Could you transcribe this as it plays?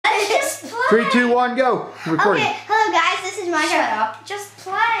3, 2, 1, go. Recording. Okay, hello guys, this is my Shut up. Just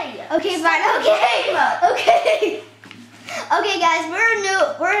play. Okay, fine. Okay. Okay, guys, we're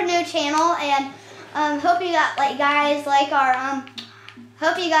a new channel, and hope you guys like our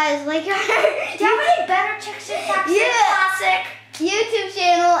hope you guys like our Do you have any better texture packs than classic YouTube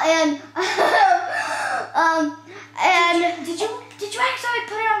channel, and did you actually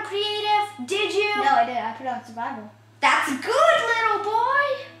put it on creative? Did you? No, I didn't. I put it on survival. That's good, little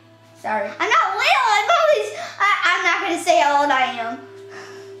boy. Sorry. I'm not little. I'm not gonna say how old I am.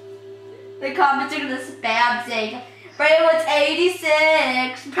 The comments are gonna spam saying, Braylon's 86.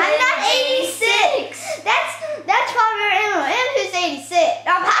 I'm not 86. That's Father Emma. And who's 86?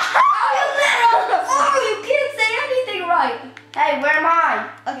 Oh, you little! Oh, you can't say anything right. Hey, where am I?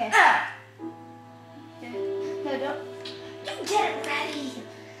 Okay. No, don't. You get it ready.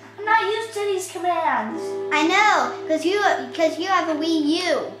 I'm not used to these commands. I know, because you have a Wii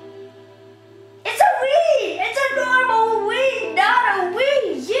U. It's a Wii! It's a normal Wii, not a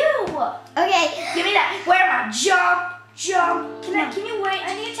Wii U! Okay. Give me that. Where am I? Jump. Can you wait?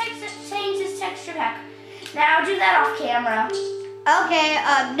 I need to change this texture pack. Now do that off camera. Okay,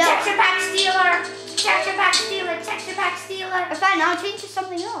 no. Texture pack stealer. Texture pack stealer. Texture pack stealer. Fine, I'll change to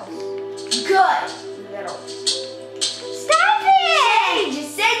something else. Good. Little. Stop it! Change. You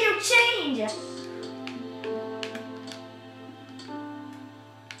said you change.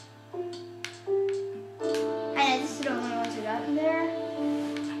 I know, this is the only ones we got in there.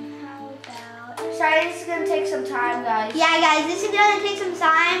 How about... Sorry, this is going to take some time, guys. Yeah, guys, this is gonna take some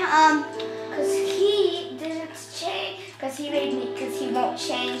time. Because he didn't change, because he won't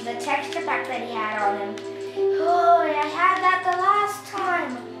change the texture pack that he had on him. Oh, I had that the last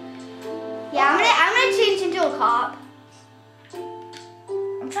time. Yeah, I'm gonna change into a cop.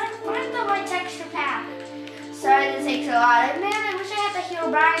 I'm trying to find the right texture pack. Sorry, this takes a lot. Man, I wish I had the Hero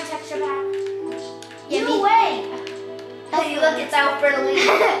Brian texture pack. Yeah, No way. Hey, look, it's Alfred Lee.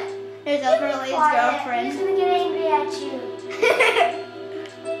 There's Alfred Lee's girlfriend. He's gonna get angry at you.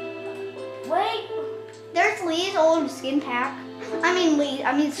 Wait. There's Lee's old skin pack. I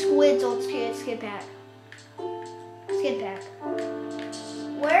mean Squid's old skin pack. Skin pack.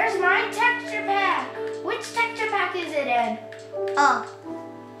 Where's my texture pack? Which texture pack is it in?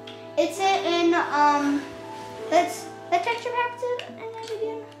 It's in that's that texture pack's in it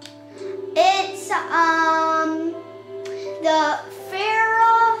again. It's the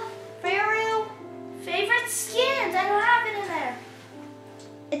Pharaoh Favorite skins. I don't have it in there.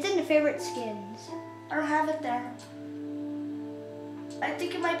 It's in the favorite skins. I don't have it there. I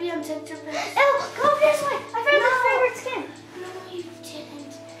think it might be on texture pack. Oh, go this way. I found the favorite skin. No, you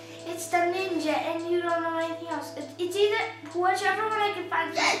didn't. It's the ninja, and you don't know anything else. It's either whichever one I can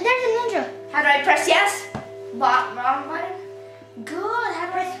find. There's a ninja. How do I press yes? Wrong button. Good. How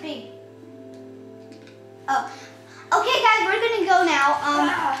do I Press B. Oh. Okay, guys, we're gonna go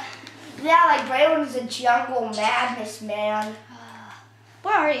now. Yeah, like Braylon's a jungle madness, man.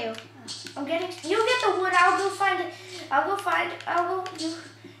 Where are you? I'm getting. You get the wood. I'll go find it.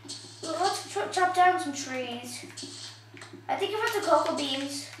 Let's chop down some trees. I think it was the cocoa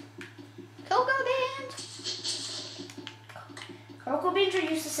beans. Cocoa beans. Cocoa beans are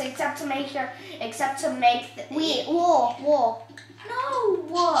useless except to make Wool. No.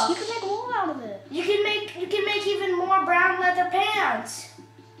 You can make wool out of it. You can make even more brown leather pants.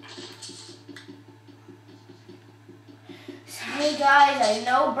 Hey guys, I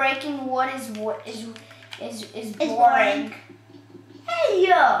know breaking wood is boring.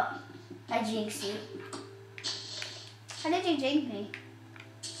 Hey I jinxed you. How did you jinx me?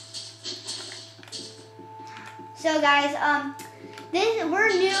 So guys, we're a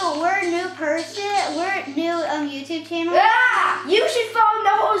new YouTube channel. Ah! You should fall in the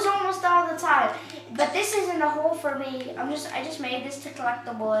holes almost all the time. But this isn't a hole for me. I just made this to collect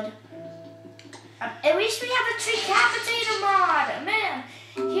the wood. At least we have the Tree-capitator mod. Man,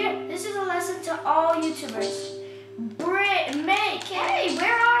 here, this is a lesson to all YouTubers. Hey,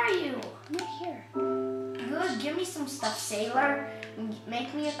 where are you? I'm right here. Good, give me some stuff, sailor.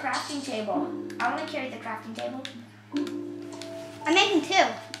 Make me a crafting table. I want to carry the crafting table. I'm making 2.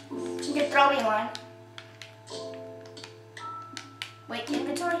 You can throw me one. Wait,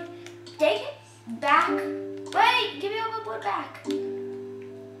 inventory. Take it back. Wait, give me all the wood back.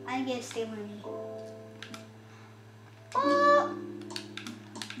 I didn't get to steal any. Oh.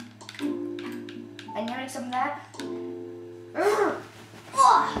 I need to make some of that. Oh.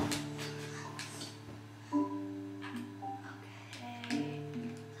 Okay.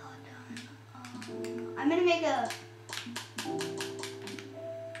 I'm gonna make a.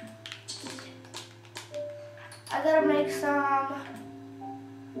 I gotta make some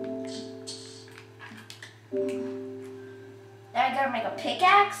Now I gotta make a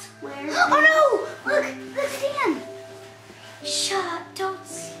pickaxe. Where's Oh no! Look, Stan. Shut, don't.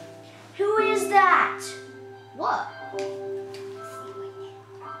 Who is that? What?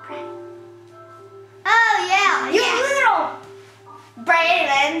 Oh yeah, You yeah. little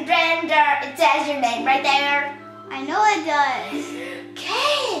Braylon Brender. It says your name right there. I know it does.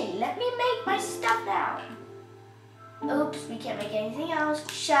 Okay, let me make my stuff now. Oops, we can't make anything else.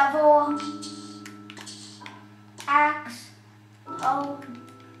 Shovel, axe. Oh,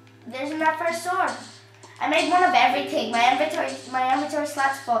 there's enough for a sword. I made one of everything. My inventory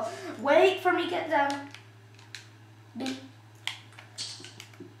slot's full. Wait for me to get done. This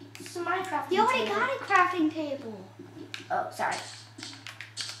is my crafting You already table. got a crafting table. Oh, sorry.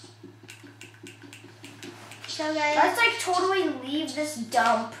 So guys, Let's like totally leave this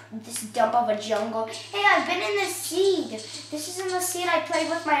dump of a jungle. Hey, I've been in this seed. This is in the seed I played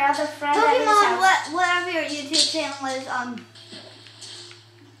with my other friend at his Pokemon, house. whatever your YouTube channel is,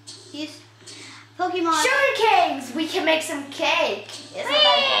 use Pokemon. Sugar canes! We can make some cake. Isn't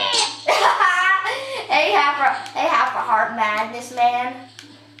that good? Hey, half a heart madness, man.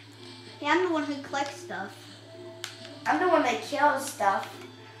 Yeah, I'm the one who collects stuff. I'm the one that kills stuff.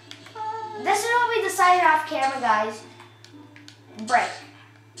 This is what we decided off camera, guys. Break.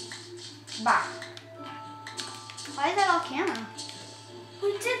 Bye. Why is that off camera?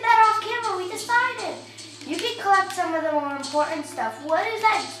 We did that off camera. We decided. You can collect some of the more important stuff. What is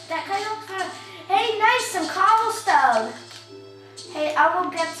that? That kind of looks. Hey, nice, some cobblestone. Hey, I will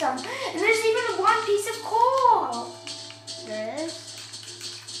get some. And there's even one piece of coal. There is.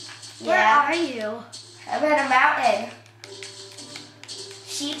 Yeah. Where are you? I'm at a mountain.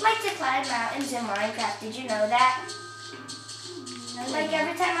 Sheep like to climb mountains in Minecraft. Did you know that? No, Like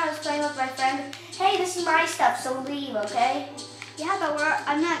every time I was playing with my friend, hey, this is my stuff, so leave, okay? Yeah, but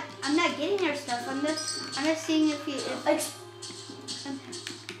I'm not getting your stuff. I'm just seeing if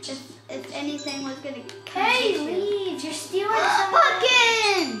anything was gonna come. Hey, to you. leave! You're stealing some.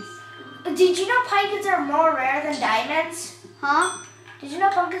 Pumpkins! Did you know pumpkins are more rare than diamonds? Huh? Did you know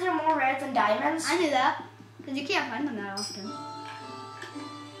pumpkins are more rare than diamonds? I knew that. Because you can't find them that often.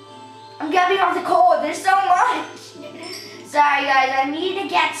 I'm getting off the coal. There's so much. Sorry, guys. I need to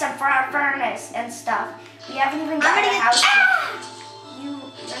get some for our furnace and stuff. We haven't even got a house yet.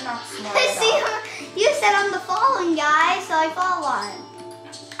 You're not smart at See, all. you said I'm the fallen guy, so I fall on.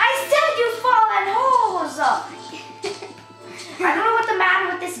 I said you fall in holes. I don't know what the matter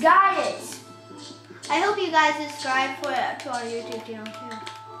with this guy is. I hope you guys subscribe to our YouTube channel too.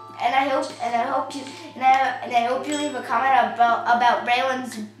 And I hope you leave a comment about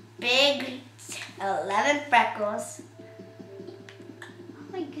Braylon's big 11 freckles.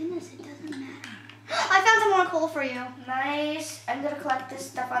 Oh my goodness, it doesn't matter. I found some more coal for you. Nice. I'm gonna collect this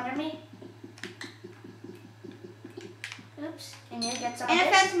stuff under me. Oops. And you get some. And of I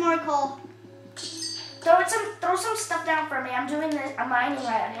this. found some more coal. Throw some stuff down for me. I'm doing this. I'm mining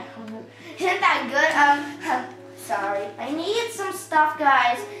right now. Isn't that good? Sorry. I need some stuff,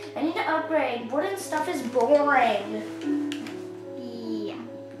 guys. I need to upgrade. Wooden stuff is boring. Yeah.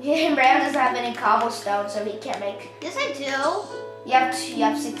 Yeah, Brad doesn't have any cobblestone, so he can't make. Yes, I do. You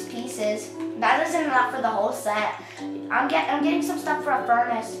have 6 pieces. That isn't enough for the whole set. I'm getting some stuff for a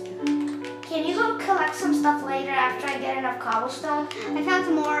furnace. Can you go collect some stuff later after I get enough cobblestone? I found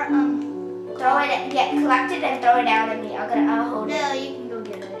some more. Collect it and throw it down at me. I'll hold it. No, you can go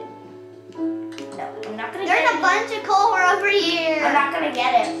get it. No, I'm not gonna. There's get a it. bunch of coal over here. I'm not gonna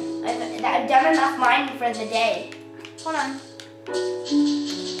get it. I've done enough mining for the day. Hold on.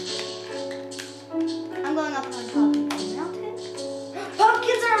 I'm going up on top of the mountain.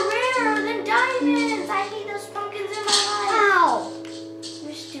 Pumpkins are rarer than diamonds. I need those pumpkins in my life. Ow!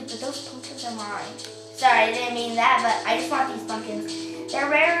 You're stupid. Those pumpkins are mine. Sorry, I didn't mean that, but I just want these pumpkins. They're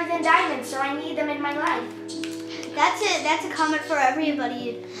rarer than diamonds, so I need them in my life. That's it. That's a comment for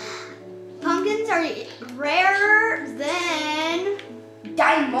everybody. Pumpkins are rarer than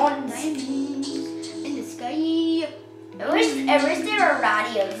Diamonds. diamonds in the sky. I wish there were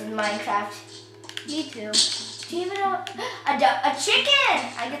radios in Minecraft. Me too. Do you even know a chicken?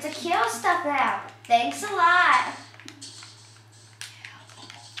 I get to kill stuff now. Thanks a lot.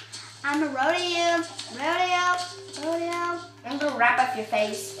 I'm a rodeo. I'm gonna wrap up your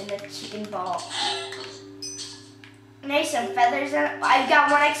face in a chicken ball. And there's some feathers in it. I've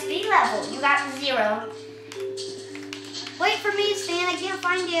got 1 XP level. You got 0. Wait for me, Stan. I can't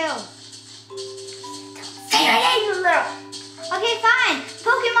find you. Say your name, you little. Okay, fine.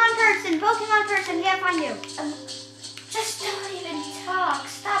 Pokemon person. Can't find you. Just don't even talk.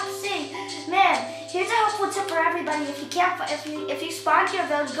 Stop sing. Man, here's a helpful tip for everybody. If you can't, if you spawn to your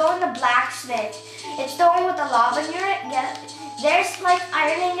village, go in the blacksmith. It's the one with the lava near it. There's like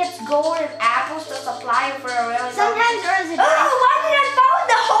iron ingots, gold, and apples to supply you for a really. Sometimes there was a Oh, diamond. why did I fall in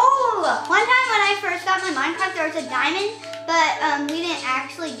the hole? One time when I first got my Minecraft, there was a diamond, but we didn't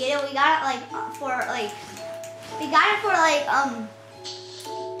actually get it. We got it like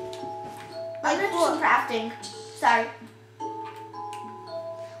I'm gonna do some crafting. Sorry.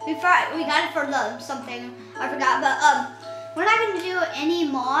 We got it for something I forgot, but we're not gonna do any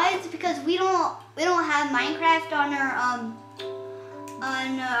mods because we don't have Minecraft on her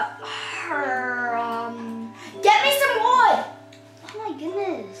Get me some wood. Oh my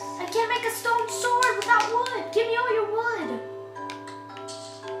goodness! I can't make a stone sword without wood. Give me all your wood.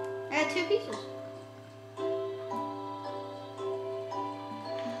 I got 2 pieces.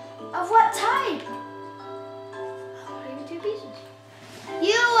 Of what type? I got 2 pieces.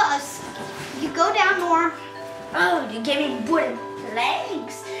 You go down more. Oh, you gave me wooden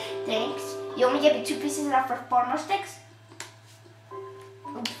planks. Thanks. You only gave me 2 pieces enough for 4 more sticks?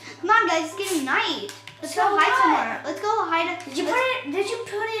 Come on, guys, it's getting night. Let's go So hide what? somewhere. Let's go hide. Did you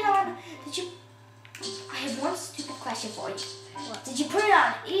put it on? I have one stupid question for you. What? Did you put it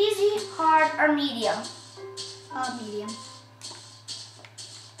on easy, hard, or medium? Medium.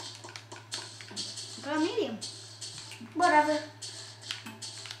 Put on medium. Whatever.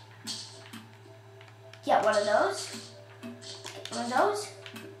 Get one of those. Get one of those.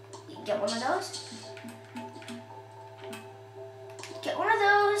 Get one of those. Get one of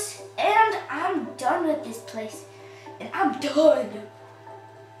those. And I'm done with this place. And I'm done.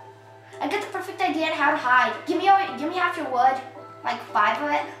 I got the perfect idea on how to hide. Give me half your wood. Like 5 of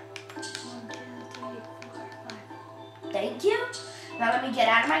it. 1, 2, 3, 4, 5. Thank you. Now let me get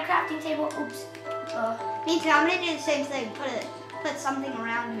out of my crafting table. Oops. Me too. I'm gonna do the same thing. Put something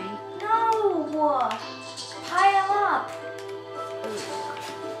around me. No. Pile up.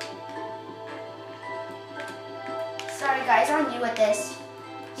 Sorry guys, I'm new at this.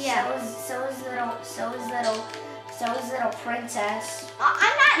 Yeah. So is little princess.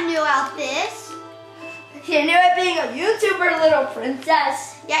 I'm not new at this. You're new at being a YouTuber, little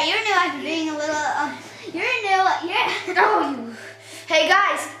princess. Yeah, you're new at being a little. Oh, you. Hey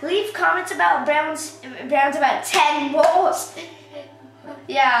guys, leave comments about Braylon's about 10 moles.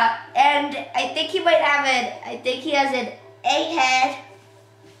 Yeah, and I think he might have he has an 8 head.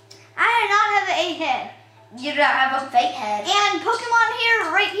 I do not have an 8 head. You don't have a fake head. And Pokemon here,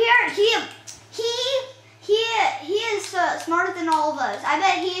 right here, he is smarter than all of us. I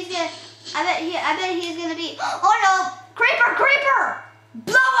bet he's gonna be. Oh no, creeper!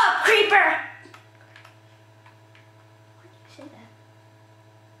 Blow up, creeper! Say that.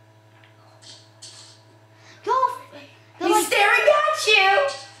 Go. He's staring at you.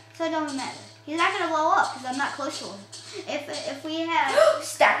 So it doesn't matter. He's not gonna blow up because I'm not close to him. If we have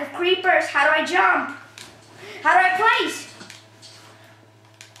Stack of creepers. How do I jump? How do I place?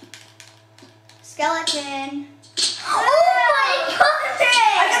 skeleton. Oh my goodness!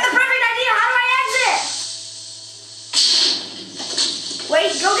 I got the perfect idea. How do I exit?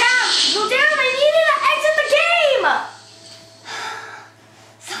 Wait, go down. Go down. I needed to exit the game.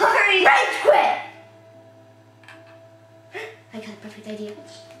 Sorry. Rage quit. I got the perfect idea.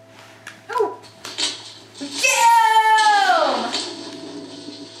 Oh. Boom!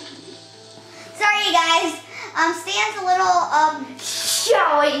 Sorry guys. Stan's a little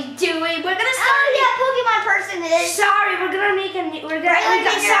Shall we do it? We're gonna start. Pokemon person is. Sorry, we're gonna make a new. Sorry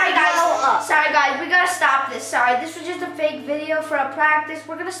guys. Sorry guys, we gotta stop this. Sorry, this was just a fake video for a practice.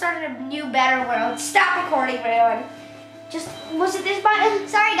 We're gonna start in a new, better world. Stop recording, Braylon. Was it this button?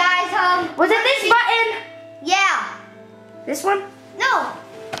 Sorry guys. Was it this button? Yeah. This one? No.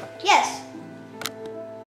 Yes.